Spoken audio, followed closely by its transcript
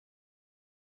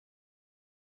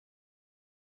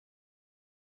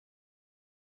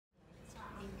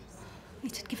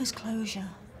It'd give us closure.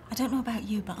 I don't know about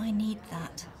you, but I need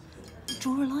that.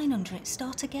 Draw a line under it,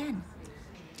 start again.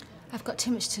 I've got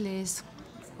too much to lose.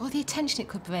 All the attention it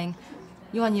could bring.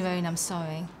 You're on your own, I'm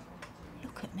sorry.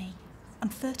 Look at me. I'm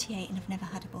 38 and have never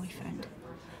had a boyfriend.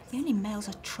 The only males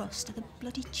I trust are the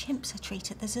bloody chimps I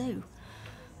treat at the zoo.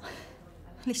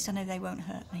 At least I know they won't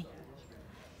hurt me.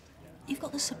 You've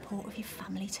got the support of your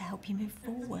family to help you move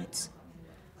forwards.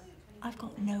 I've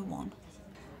got no one.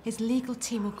 His legal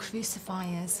team will crucify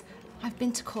us. I've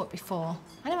been to court before.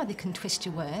 I know how they can twist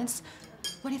your words.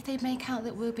 What if they make out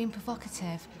that we're being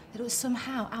provocative? That it was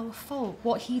somehow our fault,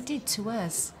 what he did to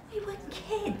us? We were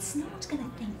kids. No one's going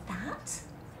to think that.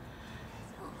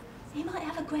 He might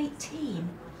have a great team,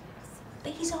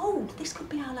 but he's old. This could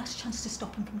be our last chance to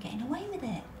stop him from getting away with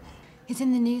it. He's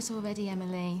in the news already,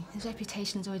 Emily. His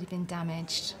reputation's already been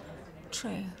damaged.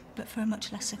 True, but for a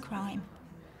much lesser crime.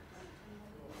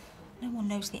 No one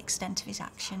knows the extent of his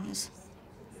actions.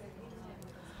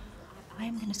 I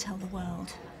am going to tell the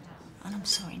world, and I'm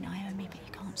sorry, Naomi, but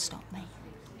you can't stop me.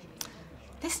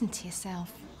 Listen to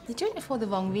yourself. You're doing it for the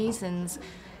wrong reasons.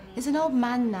 He's an old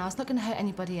man now. It's not going to hurt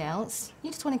anybody else. You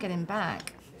just want to get him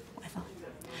back. Whatever.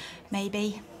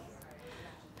 Maybe.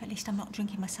 But at least I'm not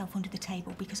drinking myself under the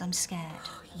table because I'm scared.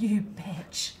 You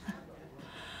bitch.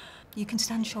 You can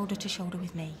stand shoulder to shoulder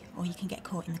with me, or you can get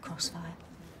caught in the crossfire.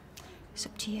 It's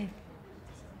up to you.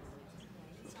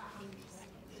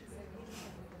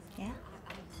 Yeah?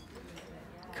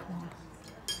 Come on.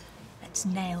 Let's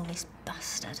nail this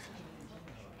bastard.